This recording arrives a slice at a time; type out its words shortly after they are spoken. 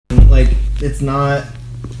like, it's not...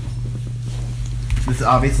 This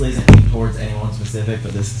obviously isn't aimed towards anyone specific,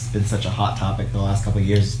 but this has been such a hot topic the last couple of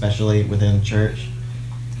years, especially within the church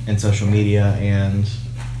and social media, and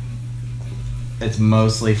it's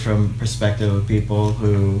mostly from perspective of people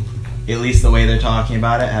who, at least the way they're talking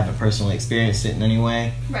about it, haven't personally experienced it in any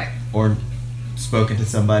way. Right. Or spoken to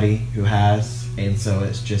somebody who has, and so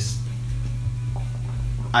it's just,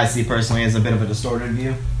 I see personally as a bit of a distorted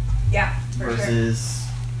view. Yeah, for versus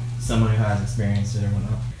someone who has experienced it or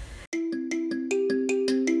whatnot.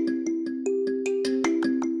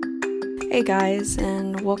 Hey guys,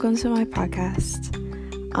 and welcome to my podcast.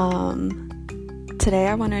 Today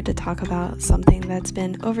I wanted to talk about something that's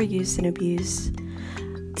been overused and abused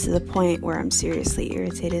to the point where I'm seriously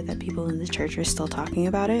irritated that people in the church are still talking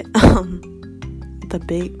about it. The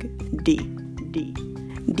big D.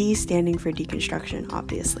 D standing for deconstruction,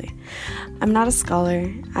 obviously. I'm not a scholar.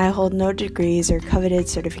 I hold no degrees or coveted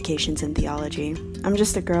certifications in theology. I'm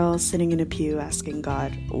just a girl sitting in a pew asking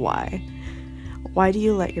God, why? Why do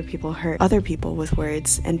you let your people hurt other people with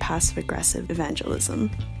words and passive-aggressive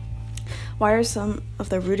evangelism? Why are some of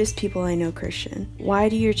the rudest people I know Christian? Why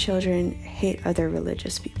do your children hate other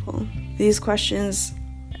religious people? These questions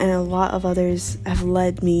and a lot of others have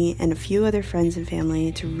led me and a few other friends and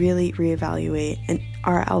family to really reevaluate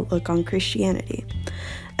our outlook on Christianity.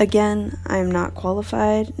 Again, I am not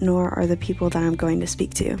qualified, nor are the people that I'm going to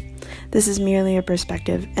speak to. This is merely a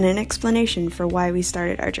perspective and an explanation for why we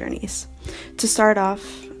started our journeys. To start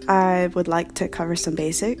off, I would like to cover some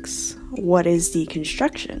basics. What is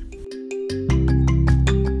deconstruction?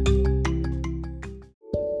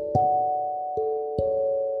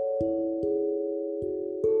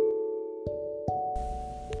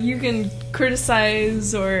 You can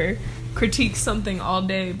criticize or critique something all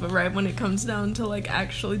day, but right when it comes down to like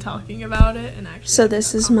actually talking about it and actually... So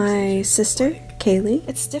this is my sister, Kaylee.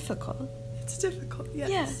 It's difficult. It's difficult, yes.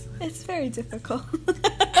 Yeah, it's very difficult.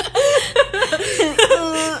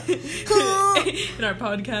 In our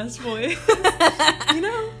podcast voice. You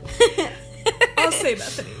know? I'll say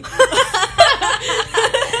Bethany.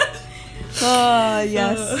 Oh,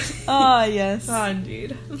 yes. Oh, yes. Oh,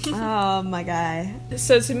 indeed. Oh, my guy.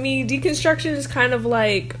 So to me, deconstruction is kind of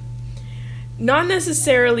like not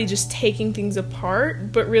necessarily just taking things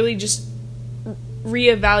apart, but really just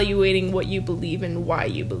reevaluating what you believe and why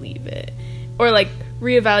you believe it. Or like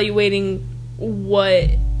reevaluating what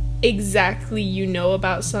exactly you know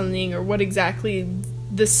about something or what exactly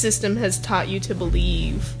the system has taught you to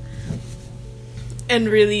believe. And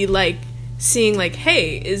really like seeing like,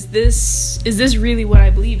 hey, is this really what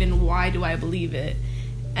I believe and why do I believe it?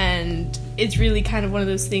 And it's really kind of one of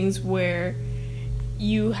those things where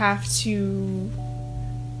you have to,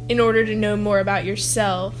 in order to know more about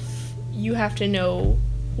yourself, you have to know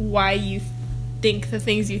why you think the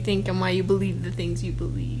things you think and why you believe the things you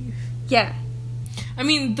believe. Yeah. I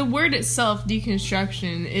mean, the word itself,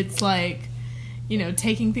 deconstruction, it's like, you know,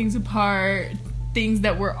 taking things apart, things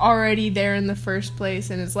that were already there in the first place,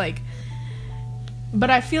 and it's like, but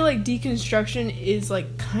I feel like deconstruction is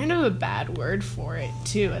like kind of a bad word for it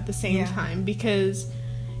too at the same time, because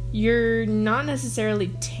you're not necessarily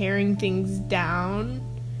tearing things down,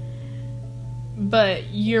 but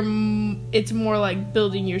it's more like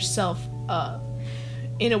building yourself up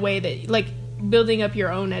in a way that like building up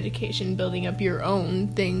your own education, building up your own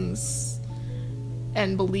things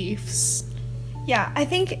and beliefs. Yeah, I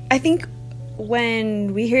think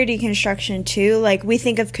when we hear deconstruction too, like we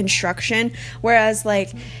think of construction, whereas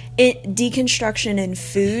like deconstruction in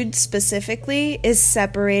food specifically is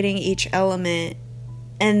separating each element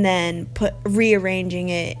and then rearranging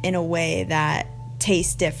it in a way that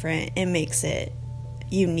tastes different and makes it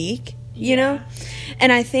unique, you know?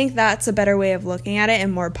 And I think that's a better way of looking at it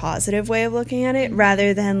and more positive way of looking at it,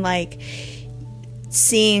 rather than like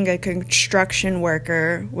seeing a construction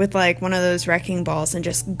worker with like one of those wrecking balls and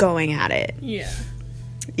just going at it.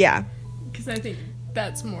 Yeah, because I think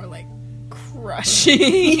that's more like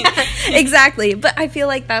crushing. Yeah, exactly. But I feel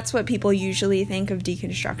like that's what people usually think of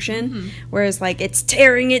deconstruction, whereas like it's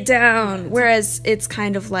tearing it down, whereas it's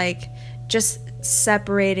kind of like just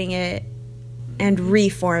separating it and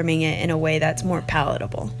reforming it in a way that's more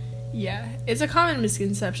palatable. Yeah, it's a common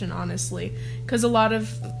misconception, honestly, because a lot of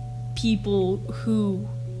people who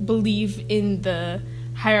believe in the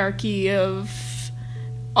hierarchy of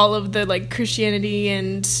all of the like Christianity,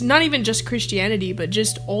 and not even just Christianity, but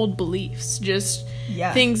just old beliefs, just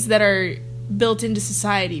things that are built into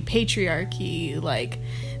society, patriarchy, like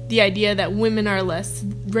the idea that women are less,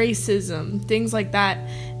 racism, things like that.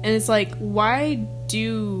 And it's like, why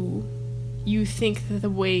do you think the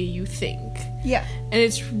way you think? Yeah. And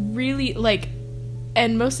it's really like,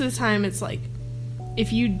 And most of the time it's like,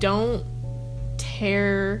 if you don't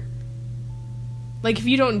if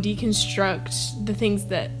you don't deconstruct the things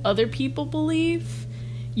that other people believe,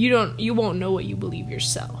 you won't know what you believe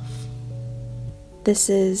yourself. This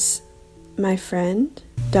is my friend,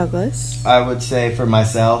 Douglas. I would say for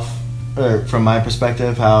myself, or from my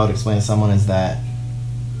perspective, how I would explain to someone is that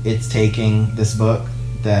it's taking this book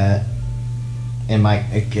that,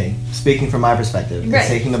 speaking from my perspective, right. It's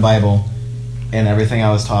taking the Bible and everything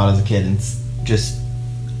I was taught as a kid and just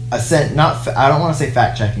I don't want to say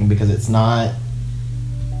fact checking because it's not.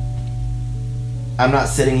 I'm not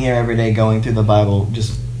sitting here every day going through the Bible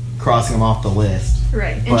just crossing them off the list.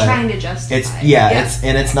 Right, and trying to justify.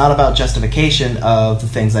 It's not about justification of the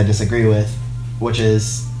things I disagree with, which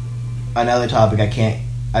is another topic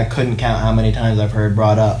I couldn't count how many times I've heard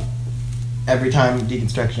brought up. Every time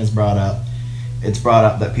deconstruction is brought up, it's brought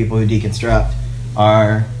up that people who deconstruct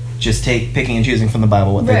are just picking and choosing from the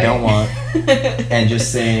Bible what they don't want and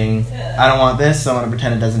just saying, I don't want this, so I'm going to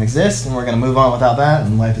pretend it doesn't exist and we're going to move on without that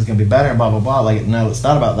and life is going to be better and blah, blah, blah. Like, no, it's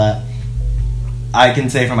not about that. I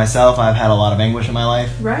can say for myself, I've had a lot of anguish in my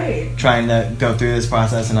life. Right. Trying to go through this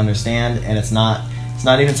process and understand, and it's not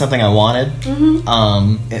even something I wanted.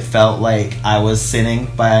 Mm-hmm. It felt like I was sinning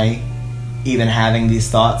by even having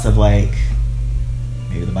these thoughts of like,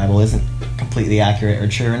 maybe the Bible isn't completely accurate or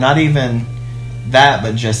true. Not even that,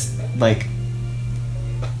 but just like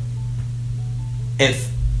it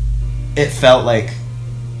felt like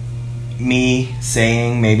me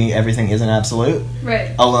saying maybe everything isn't absolute.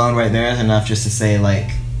 Right. Alone right there is enough just to say like,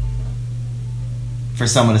 for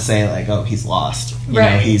someone to say like, oh, he's lost. You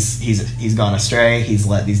know, he's gone astray. He's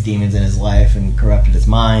let these demons in his life and corrupted his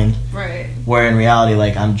mind. Right. Where in reality,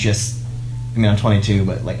 like I'm 22,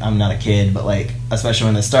 but like I'm not a kid. But like, especially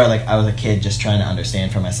when this started, like I was a kid just trying to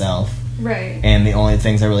understand for myself. Right. And the only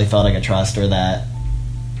things I really felt I could trust are that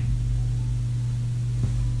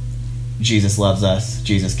Jesus loves us.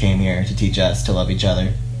 Jesus came here to teach us to love each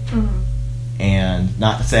other. Mm-hmm. And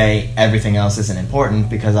not to say everything else isn't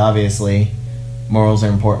important, because obviously morals are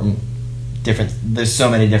important. There's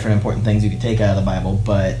so many different important things you can take out of the Bible,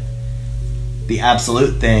 but the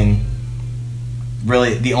absolute thing,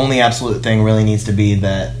 really, the only absolute thing really needs to be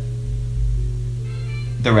that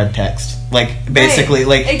the red text. Like, basically,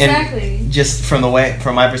 right. like, exactly. And just from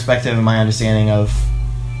my perspective and my understanding of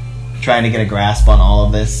trying to get a grasp on all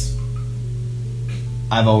of this,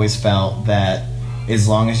 I've always felt that as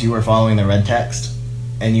long as you are following the red text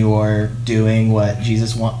and you are doing what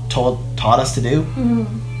Jesus taught us to do,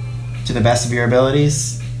 mm-hmm. to the best of your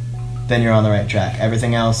abilities, then you're on the right track.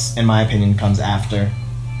 Everything else, in my opinion, comes after,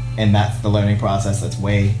 and that's the learning process that's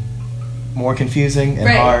way more confusing and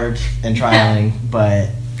hard and trialing, but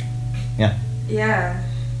yeah. Yeah,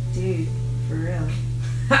 dude, for real.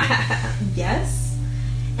 Yes,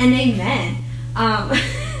 and amen.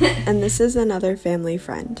 And this is another family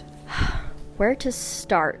friend. Where to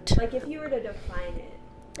start? Like if you were to define it,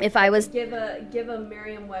 if I was give a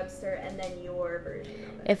Merriam-Webster and then your version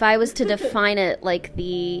of it. If I was to define it like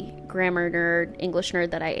the grammar nerd, English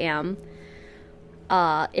nerd that I am,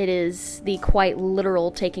 it is the quite literal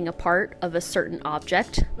taking apart of a certain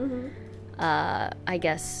object. Mm-hmm. I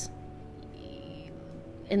guess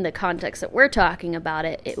in the context that we're talking about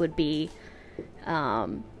it, it would be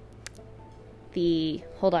hold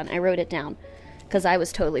on, I wrote it down because I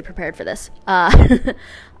was totally prepared for this.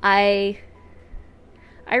 I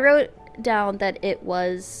wrote down that it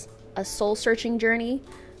was a soul-searching journey,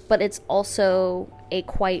 but it's also a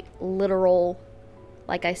quite literal,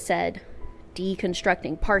 like I said,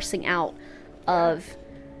 deconstructing, parsing out of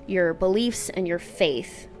your beliefs and your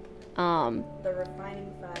faith. The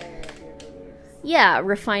refining fire of your beliefs. Yeah,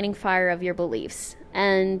 refining fire of your beliefs.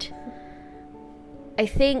 And I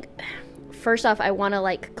think, first off, I want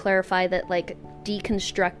to clarify that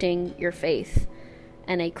deconstructing your faith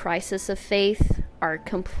and a crisis of faith are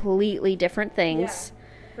completely different things.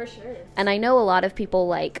 Yeah, for sure. And I know a lot of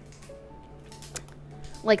people a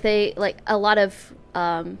lot of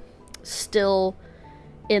still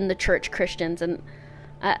in the church Christians, and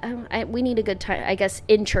we need a good time, I guess,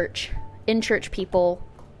 in church people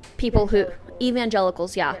who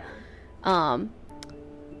evangelicals,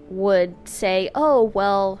 would say, oh,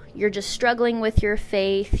 well, you're just struggling with your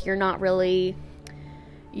faith, you're not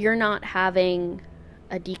having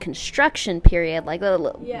a deconstruction period.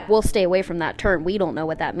 We'll stay away from that term. We don't know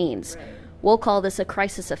what that means. Right. We'll call this a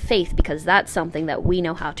crisis of faith because that's something that we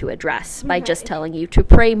know how to address by just telling you to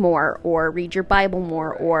pray more or read your Bible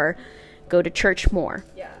more or go to church more.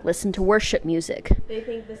 Yeah. Listen to worship music. They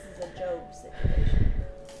think this is a Job situation.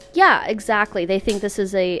 Yeah, exactly. They think this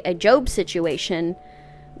is a Job situation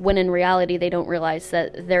when in reality they don't realize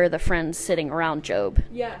that they're the friends sitting around Job.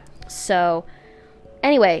 Yeah. So,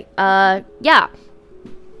 anyway, yeah.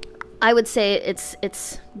 I would say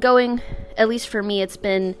it's going, at least for me, it's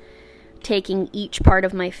been taking each part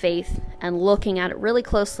of my faith and looking at it really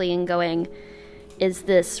closely and going, is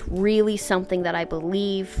this really something that I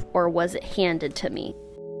believe, or was it handed to me?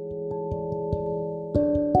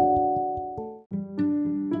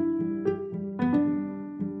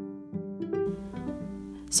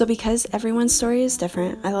 So because everyone's story is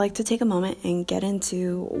different, I like to take a moment and get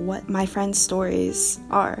into what my friends' stories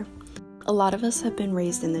are. A lot of us have been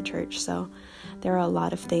raised in the church, so there are a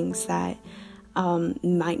lot of things that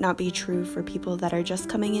might not be true for people that are just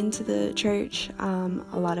coming into the church. A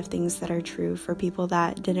lot of things that are true for people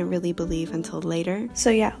that didn't really believe until later.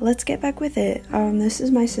 So yeah, let's get back with it. This is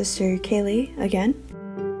my sister, Kaylee, again.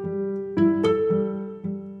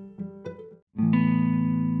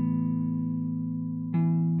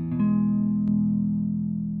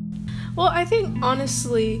 Well, I think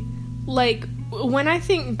honestly, like, when I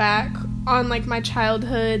think back on, like, my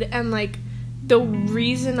childhood and, like, the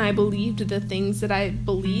reason I believed the things that I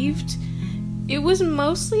believed, it was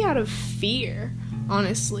mostly out of fear,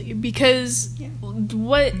 honestly, because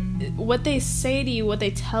what they say to you, what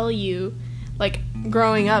they tell you, like,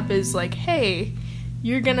 growing up is like, hey,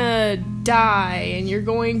 you're gonna die and you're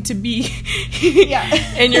going to be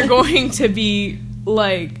and you're going to be,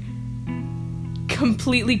 like,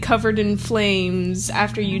 completely covered in flames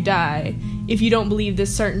after you die if you don't believe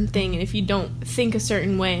this certain thing, and if you don't think a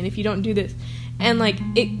certain way, and if you don't do this. And, like,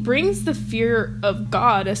 it brings the fear of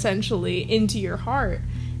God essentially into your heart.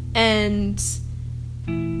 And,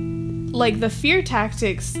 like, the fear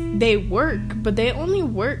tactics, they work, but they only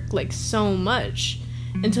work, like, so much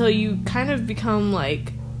until you kind of become,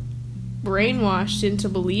 like, brainwashed into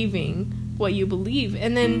believing what you believe.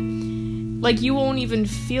 And then, like, you won't even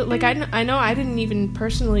feel, like, I know I didn't even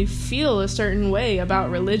personally feel a certain way about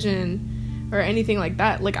religion or anything like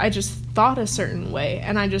that. Like, I just thought a certain way,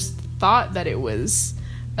 and I just thought that it was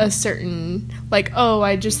a certain, like, oh,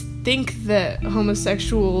 I just think that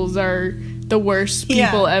homosexuals are the worst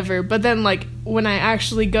people ever. But then, like, when I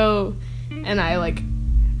actually go and I, like,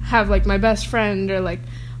 have, like, my best friend, or, like,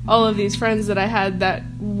 all of these friends that I had that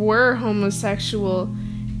were homosexual,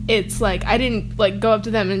 it's like, I didn't, like, go up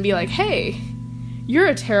to them and be like, hey, you're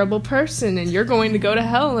a terrible person and you're going to go to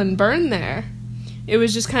hell and burn there. It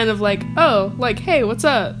was just kind of like, oh, like, hey, what's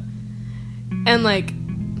up? And, like,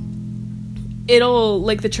 it'll,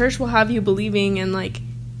 like, the church will have you believing, and, like,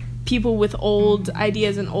 people with old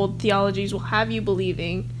ideas and old theologies will have you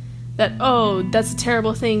believing that, oh, that's a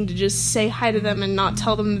terrible thing to just say hi to them and not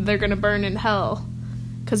tell them that they're gonna burn in hell,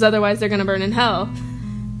 because otherwise they're gonna burn in hell.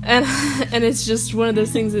 And it's just one of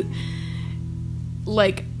those things that,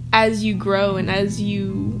 like, as you grow and as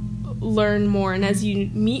you learn more and as you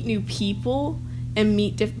meet new people and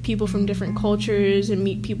meet people from different cultures and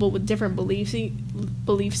meet people with different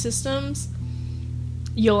belief systems,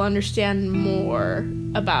 you'll understand more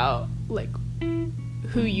about, like,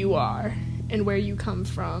 who you are and where you come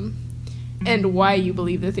from and why you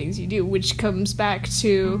believe the things you do, which comes back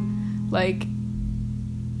to, like,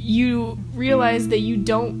 you realize that you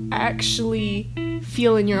don't actually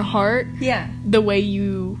feel in your heart the way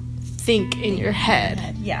you think in your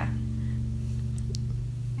head. Yeah.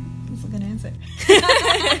 That's a good answer.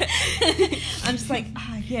 I'm just like,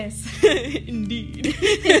 yes. Indeed.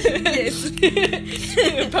 Yes.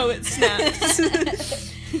 Poet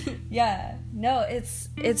snaps. Yeah. No,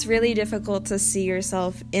 it's really difficult to see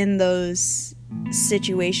yourself in those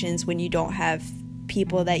situations when you don't have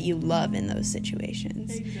people that you love in those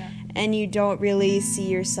situations. Exactly. And you don't really see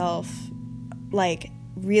yourself, like,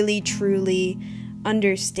 really truly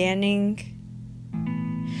understanding.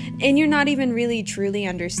 And you're not even really truly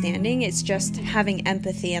understanding. It's just having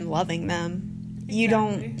empathy and loving them.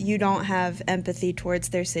 Exactly. You don't have empathy towards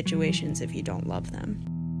their situations if you don't love them.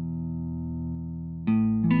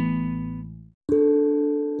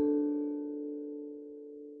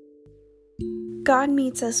 God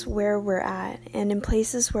meets us where we're at and in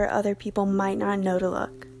places where other people might not know to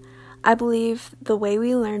look. I believe the way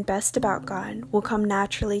we learn best about God will come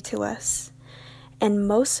naturally to us, and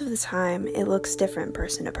most of the time it looks different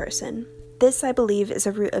person to person. This, I believe, is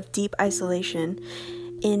a root of deep isolation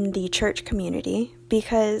in the church community,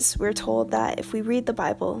 because we're told that if we read the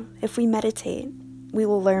Bible, if we meditate, we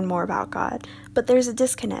will learn more about God. But there's a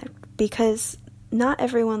disconnect, because not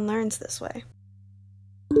everyone learns this way.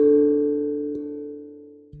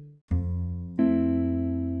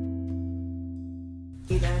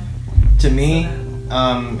 To me,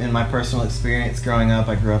 in my personal experience growing up,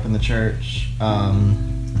 I grew up in the church.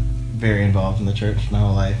 very involved in the church my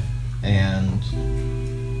whole life, and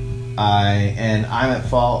I'm at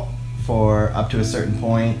fault for up to a certain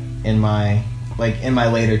point in my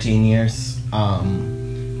later teen years,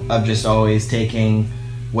 of just always taking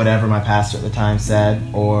whatever my pastor at the time said,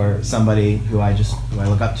 or somebody who I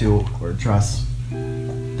look up to or trust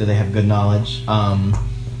that they have good knowledge.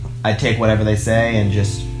 I take whatever they say and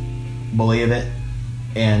just believe it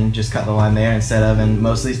and just cut the line there instead of, and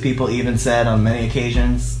most of these people even said on many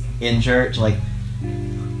occasions in church, like,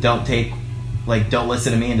 don't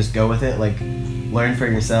listen to me and just go with it, like, learn for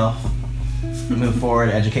yourself, move forward,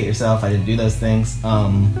 educate yourself. I didn't do those things.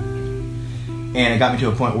 And it got me to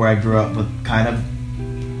a point where I grew up with kind of,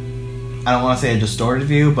 I don't want to say a distorted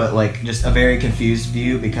view, but like just a very confused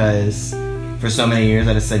view, because for so many years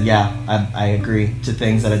I just said, yeah, I agree to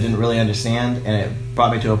things that I didn't really understand, and it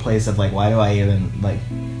brought me to a place of like, what do I even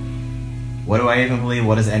believe?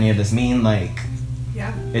 What does any of this mean? Like,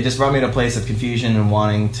 Yeah. It just brought me to a place of confusion and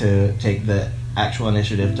wanting to take the actual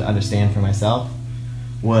initiative to understand for myself,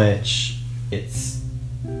 which it's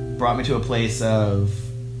brought me to a place of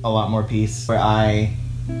a lot more peace, where I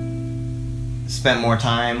spent more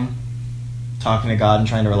time talking to God and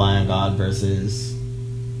trying to rely on God versus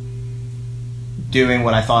doing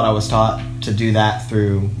what I thought I was taught to do that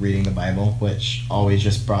through reading the Bible, which always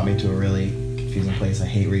just brought me to a really confusing place. I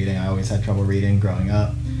hate reading. I always had trouble reading growing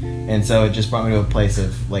up. And so it just brought me to a place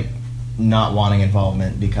of like not wanting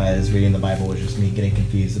involvement, because reading the Bible was just me getting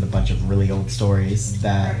confused with a bunch of really old stories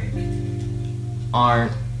that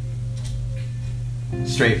aren't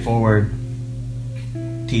straightforward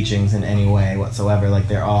teachings in any way whatsoever. Like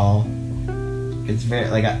it's very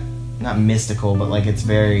like not mystical, but like it's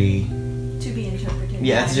very To be interpreted.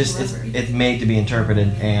 yeah, it's just it's made to be interpreted.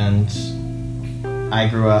 And I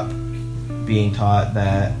grew up being taught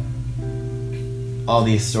that all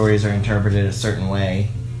these stories are interpreted a certain way,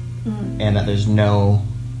 and that there's no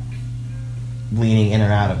leaning in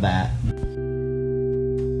or out of that.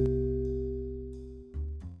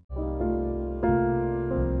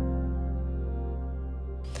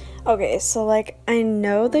 Okay, so like I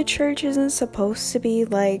know the church isn't supposed to be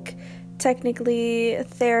like technically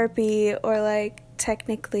therapy or like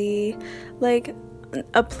technically like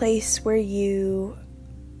a place where you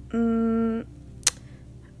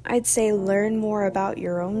I'd say learn more about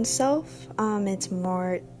your own self. It's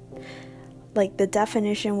more like the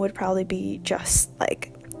definition would probably be just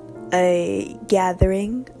like a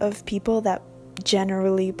gathering of people that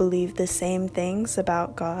generally believe the same things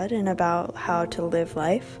about God and about how to live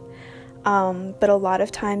life. But a lot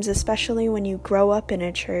of times, especially when you grow up in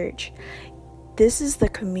a church, this is the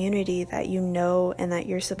community that you know and that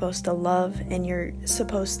you're supposed to love and you're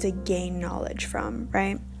supposed to gain knowledge from,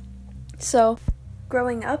 right? So,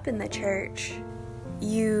 growing up in the church,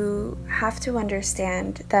 you have to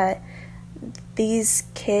understand that these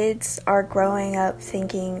kids are growing up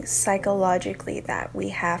thinking psychologically that we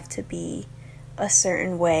have to be a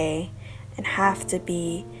certain way and have to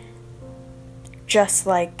be just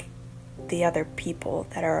like the other people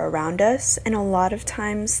that are around us, and a lot of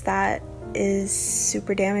times that is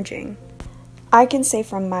super damaging. I can say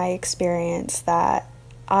from my experience that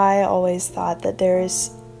I always thought that there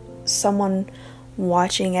is someone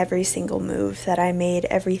watching every single move that I made,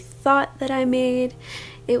 every thought that I made.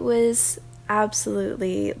 It was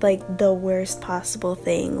absolutely like the worst possible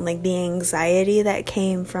thing, like the anxiety that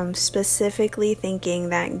came from specifically thinking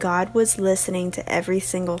that God was listening to every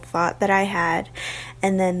single thought that I had,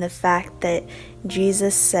 and then the fact that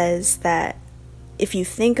Jesus says that if you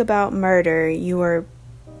think about murder, you are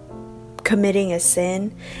committing a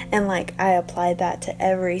sin, and like I applied that to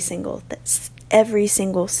every single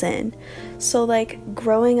sin. So like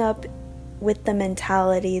growing up with the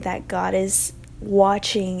mentality that God is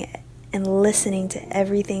watching and listening to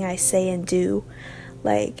everything I say and do,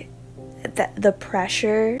 like the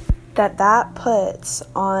pressure that puts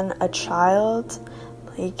on a child,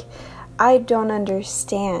 like I don't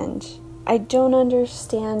understand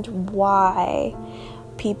why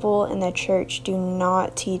people in the church do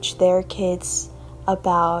not teach their kids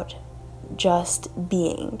about just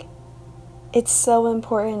being. It's so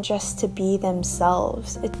important just to be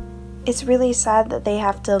themselves. It's really sad that they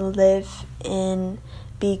have to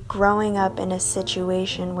be growing up in a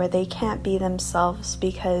situation where they can't be themselves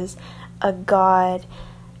because a God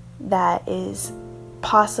that is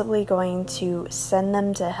possibly going to send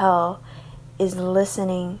them to hell is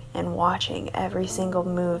listening and watching every single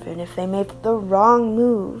move. And if they make the wrong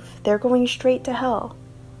move, they're going straight to hell.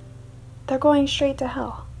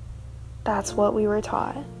 That's what we were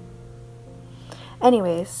taught.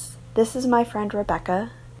 Anyways, this is my friend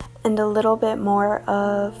Rebecca, and a little bit more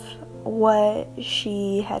of what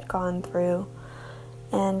she had gone through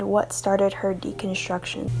and what started her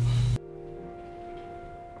deconstruction.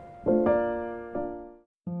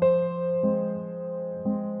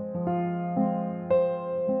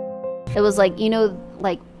 It was like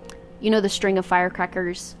the string of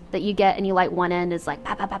firecrackers that you get and you light one end is like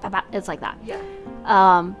pop, pop, pop, pop, pop. It's like that.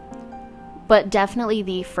 Yeah. But definitely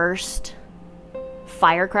the first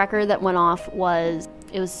firecracker that went off was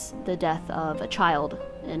the death of a child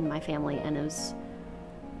in my family, and it was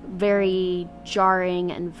very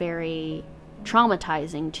jarring and very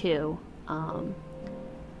traumatizing too.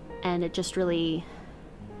 And it just really,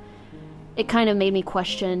 it kind of made me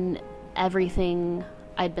question everything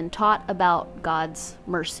I'd been taught about God's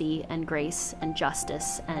mercy and grace and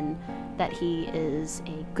justice, and that he is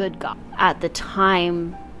a good God. At the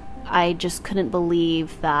time, I just couldn't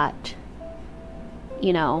believe that,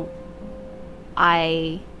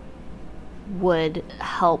 I would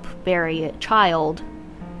help bury a child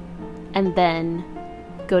and then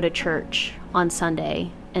go to church on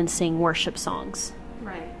Sunday and sing worship songs.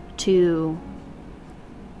 Right. To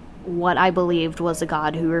what I believed was a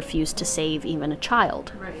God who refused to save even a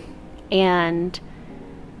child. Right. And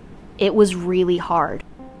it was really hard.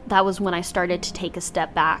 That was when I started to take a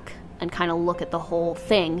step back and kind of look at the whole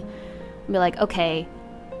thing and be like, okay,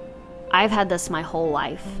 I've had this my whole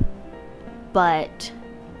life, but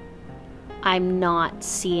I'm not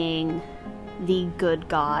seeing the good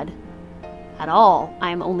God at all.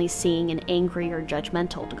 I'm only seeing an angry or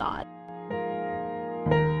judgmental God.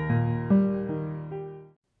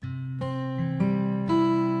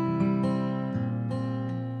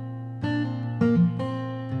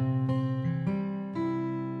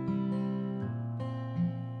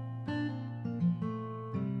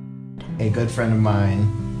 A good friend of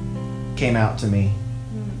mine came out to me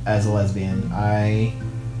as a lesbian. I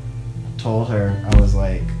told her, I was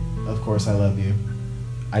like, of course I love you.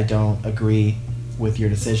 I don't agree with your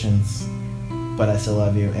decisions, but I still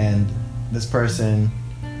love you. And this person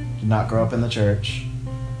did not grow up in the church,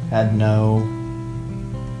 had no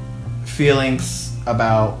feelings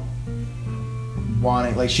about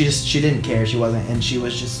wanting, like she didn't care, she wasn't, and she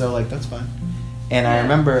was just so like, that's fine. And I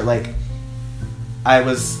remember like,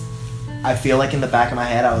 I feel like in the back of my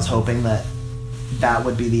head I was hoping that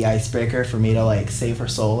would be the icebreaker for me to like save her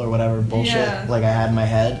soul or whatever bullshit like I had in my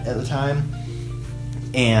head at the time.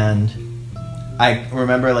 And I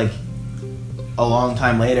remember like a long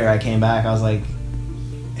time later I came back, I was like,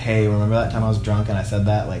 hey, remember that time I was drunk and I said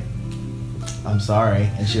that? Like, I'm sorry.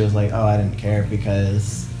 And she was like, oh, I didn't care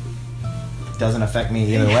because it doesn't affect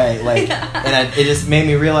me either way. Like, and it just made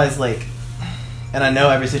me realize like, and I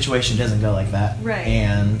know every situation doesn't go like that. Right.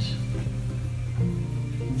 And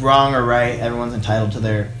wrong or right, everyone's entitled to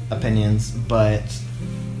their opinions, but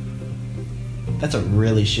that's a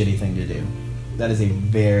really shitty thing to do. That is a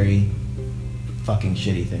very fucking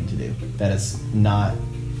shitty thing to do. That's not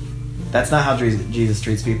how Jesus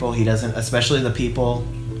treats people. He doesn't, especially the people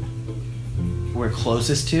we're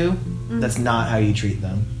closest to, that's not how you treat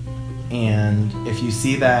them. And if you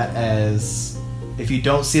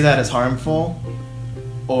don't see that as harmful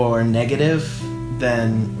or negative,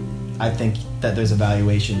 then I think that there's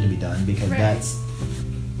evaluation to be done, because that's,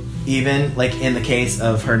 even like in the case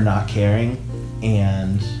of her not caring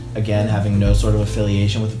and again having no sort of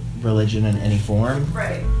affiliation with religion in any form,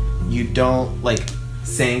 you don't, like,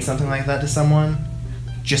 saying something like that to someone,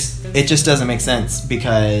 it just doesn't make sense,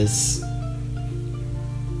 because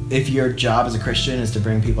if your job as a Christian is to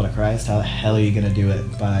bring people to Christ, how the hell are you going to do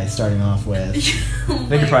it by starting off with, I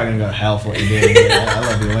think you're probably going to go to hell for what you're doing, but I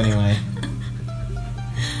love you anyway.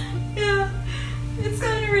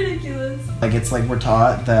 Like, it's like we're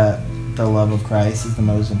taught that the love of Christ is the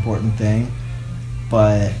most important thing,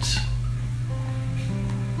 but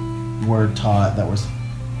we're taught that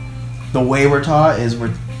the way we're taught is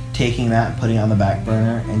we're taking that, putting it on the back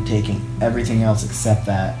burner, and taking everything else except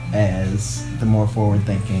that as the more forward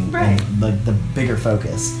thinking and the bigger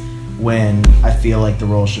focus, when I feel like the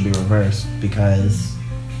role should be reversed, because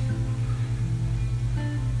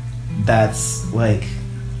that's like,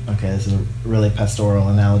 okay, this is a really pastoral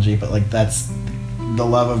analogy, but like that's the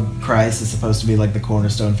love of Christ is supposed to be like the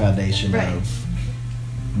cornerstone foundation of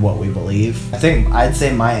what we believe. I'd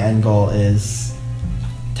say my end goal is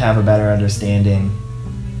to have a better understanding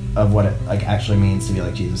of what it like actually means to be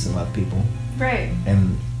like Jesus and love people. Right.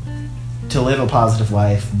 And to live a positive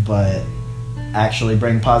life, but actually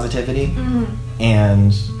bring positivity.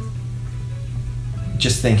 And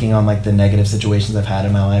just thinking on like the negative situations I've had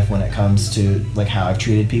in my life when it comes to like how I've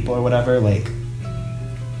treated people or whatever, like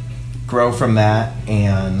grow from that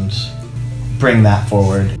and bring that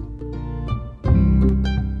forward.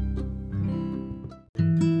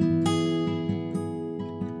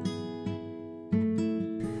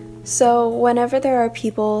 So whenever there are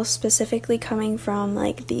people specifically coming from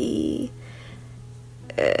like the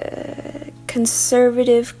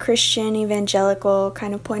conservative Christian evangelical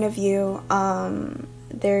kind of point of view,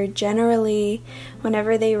 they're generally,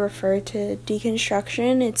 whenever they refer to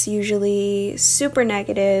deconstruction, it's usually super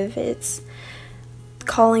negative. It's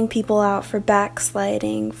calling people out for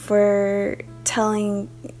backsliding, for telling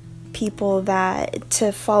people that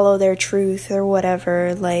to follow their truth or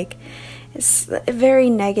whatever. Like, it's very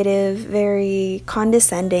negative, very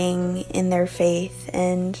condescending in their faith.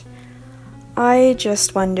 And I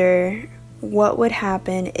just wonder what would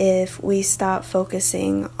happen if we stop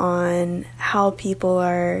focusing on how people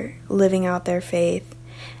are living out their faith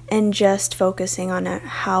and just focusing on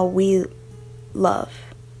how we love.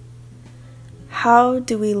 How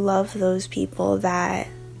do we love those people that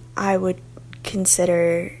I would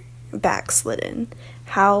consider backslidden?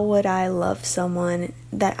 How would I love someone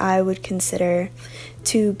that I would consider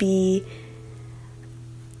to be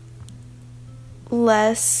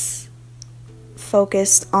less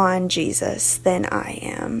focused on Jesus than I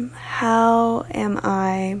am? How am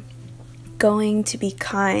I going to be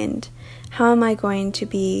kind? How am I going to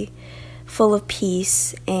be full of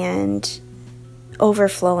peace and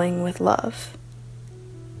overflowing with love?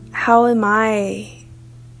 How am I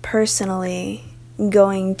personally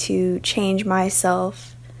going to change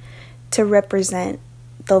myself to represent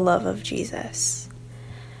the love of Jesus?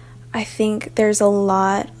 I think there's a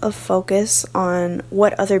lot of focus on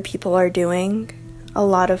what other people are doing, a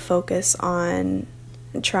lot of focus on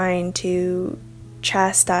trying to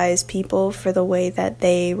chastise people for the way that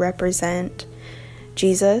they represent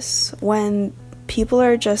Jesus, when people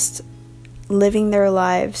are just living their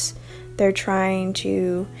lives. They're trying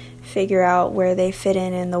to figure out where they fit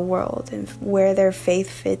in the world and where their faith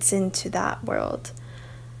fits into that world.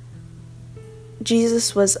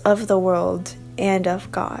 Jesus was of the world and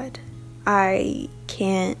of God. I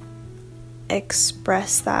can't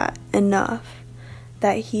express that enough,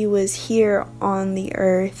 that he was here on the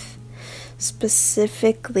earth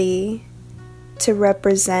specifically to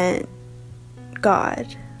represent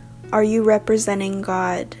God. Are you representing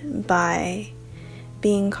God by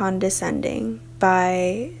being condescending,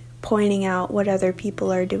 by pointing out what other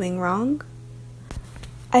people are doing wrong?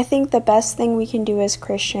 I think the best thing we can do as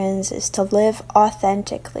Christians is to live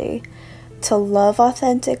authentically, to love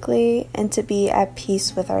authentically, and to be at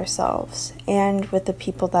peace with ourselves and with the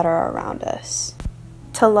people that are around us.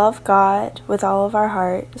 To love God with all of our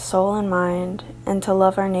heart, soul, and mind, and to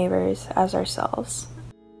love our neighbors as ourselves.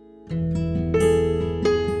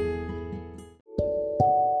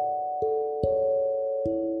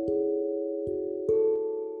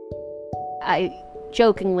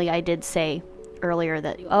 I did say earlier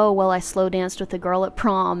that, oh, well, I slow danced with a girl at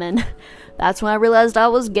prom, and that's when I realized I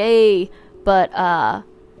was gay. But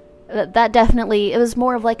that definitely, it was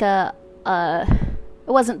more of like it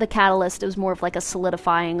wasn't the catalyst, it was more of like a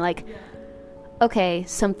solidifying, like, okay,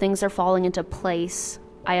 some things are falling into place.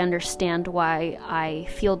 I understand why I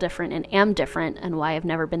feel different and am different, and why I've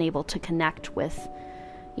never been able to connect with,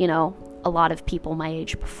 a lot of people my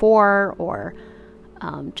age before, or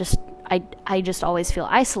I just always feel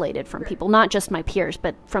isolated from people, not just my peers,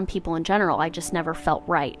 but from people in general. I just never felt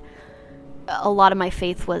right. A lot of my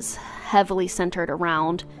faith was heavily centered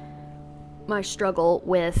around my struggle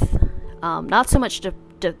with not so much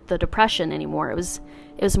the depression anymore. It was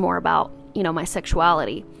more about, my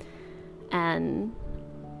sexuality. And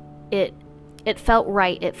it felt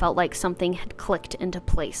right. It felt like something had clicked into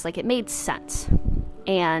place. Like, it made sense.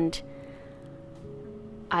 And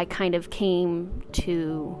I kind of came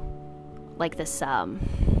to like this,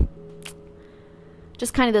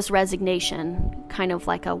 just kind of this resignation, kind of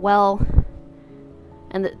like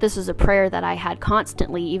and this is a prayer that I had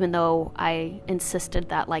constantly, even though I insisted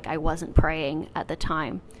that like I wasn't praying at the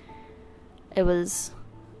time. It was,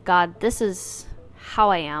 God, this is how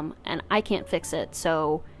I am, and I can't fix it,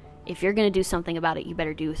 so if you're going to do something about it, you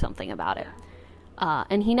better do something about it.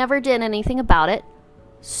 And he never did anything about it,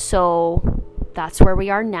 so that's where we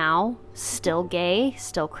are now. Still gay,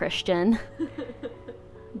 still Christian.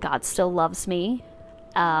 God still loves me.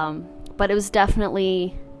 But it was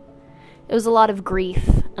definitely, it was a lot of grief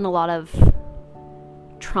and a lot of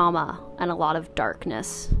trauma and a lot of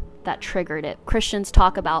darkness that triggered it. Christians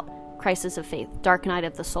talk about crisis of faith, dark night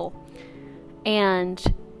of the soul. And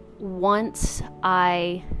once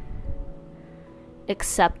I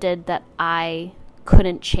accepted that I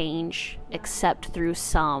couldn't change except through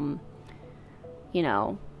some,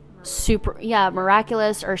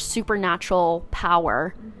 miraculous or supernatural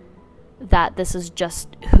power, that this is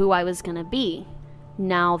just who I was going to be.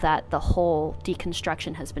 Now that the whole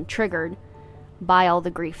deconstruction has been triggered, by all the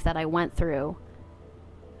grief that I went through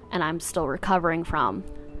and I'm still recovering from,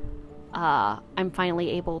 I'm finally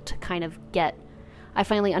able to kind of I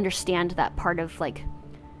finally understand that part of, like,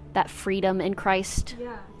 that freedom in Christ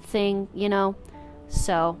thing, you know?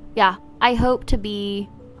 So, yeah, I hope to be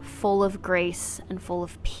full of grace and full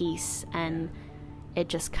of peace, and it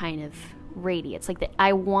just kind of radiates. Like,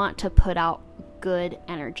 I want to put out good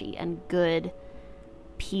energy and good,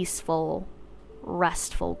 peaceful,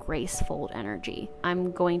 restful, graceful energy.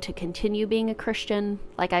 I'm going to continue being a Christian.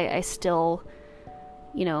 Like, I still,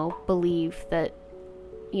 you know, believe that,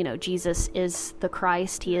 you know, Jesus is the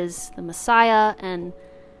Christ, he is the Messiah, and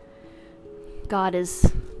God is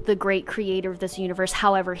the great creator of this universe,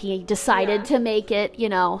 however he decided to make it, you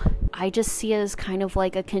know. I just see it as kind of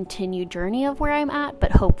like a continued journey of where I'm at,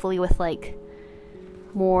 but hopefully with, like,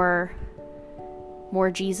 more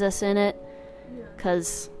Jesus in it,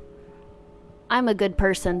 because I'm a good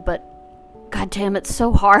person, but goddamn, it's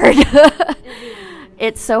so hard.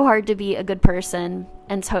 It's so hard to be a good person,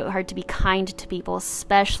 and so hard to be kind to people,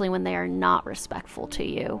 especially when they are not respectful to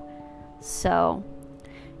you. So,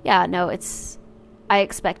 yeah, no, I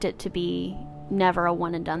expect it to be never a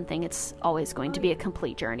one and done thing. It's always going to be a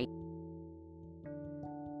complete journey.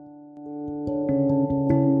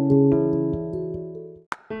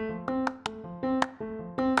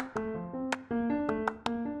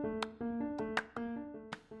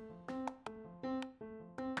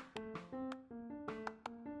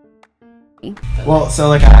 Well, so,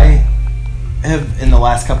 like, I have, in the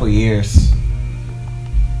last couple of years,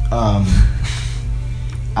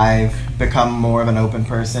 I've become more of an open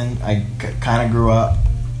person. I kind of grew up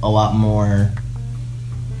a lot more,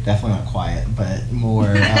 definitely not quiet, but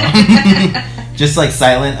more just, like,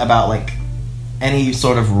 silent about, like, any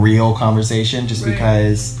sort of real conversation, just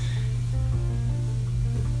because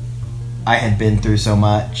I had been through so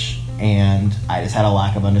much, and I just had a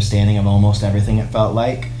lack of understanding of almost everything, it felt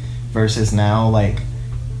like. Versus now, like,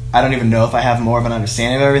 I don't even know if I have more of an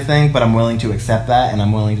understanding of everything, but I'm willing to accept that, and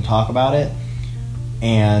I'm willing to talk about it.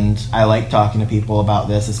 And I like talking to people about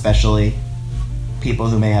this, especially people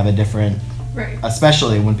who may have a different,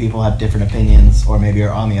 especially when people have different opinions or maybe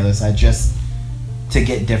are on the other side, just to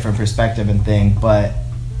get different perspective and thing. But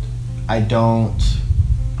I've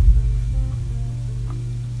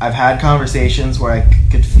had conversations where I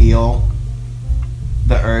could feel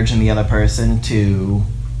the urge in the other person to,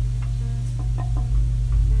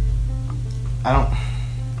 I don't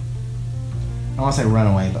want to say run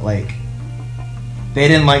away, but, like, they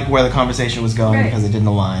didn't like where the conversation was going because it didn't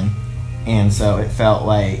align. And so it felt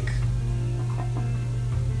like,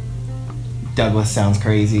 Douglas sounds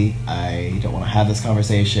crazy. I don't want to have this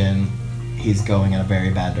conversation. He's going in a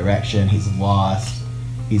very bad direction. He's lost.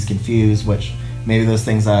 He's confused, which maybe those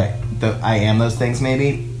things I am those things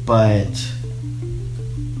maybe, but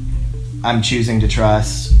I'm choosing to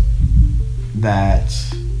trust that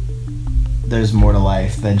there's more to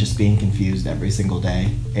life than just being confused every single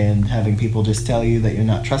day and having people just tell you that you're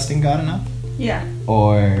not trusting God enough. Yeah.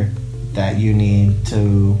 Or that you need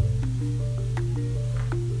to,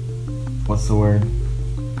 what's the word?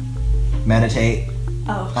 Meditate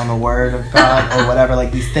on the word of God or whatever.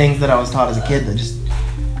 Like, these things that I was taught as a kid that just,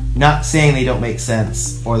 not saying they don't make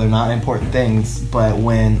sense or they're not important things, but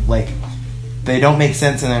when, like, they don't make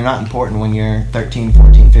sense and they're not important when you're 13,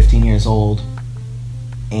 14, 15 years old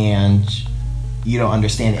and you don't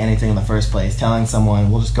understand anything in the first place. Telling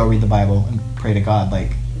someone, we'll just go read the Bible and pray to God,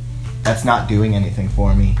 like, that's not doing anything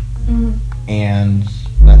for me. Mm-hmm. And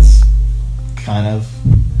that's kind of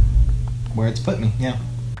where it's put me, yeah.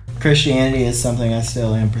 Christianity is something I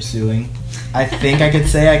still am pursuing. I think I could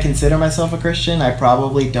say I consider myself a Christian. I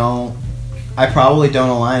probably don't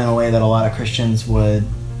align in a way that a lot of Christians would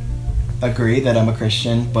agree that I'm a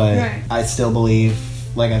Christian, but I still believe,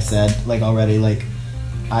 like I've said, like, already, like,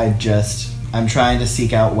 I'm trying to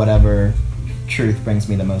seek out whatever truth brings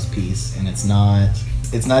me the most peace, and it's not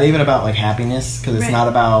even about, like, happiness, because it's not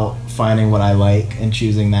about finding what I like and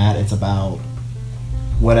choosing that. It's about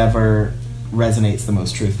whatever resonates the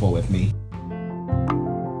most truthful with me.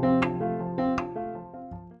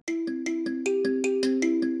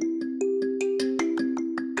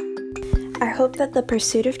 I hope that the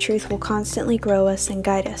pursuit of truth will constantly grow us and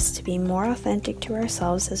guide us to be more authentic to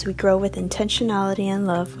ourselves as we grow with intentionality and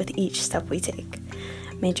love with each step we take.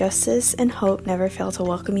 May justice and hope never fail to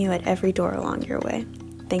welcome you at every door along your way.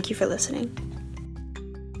 Thank you for listening.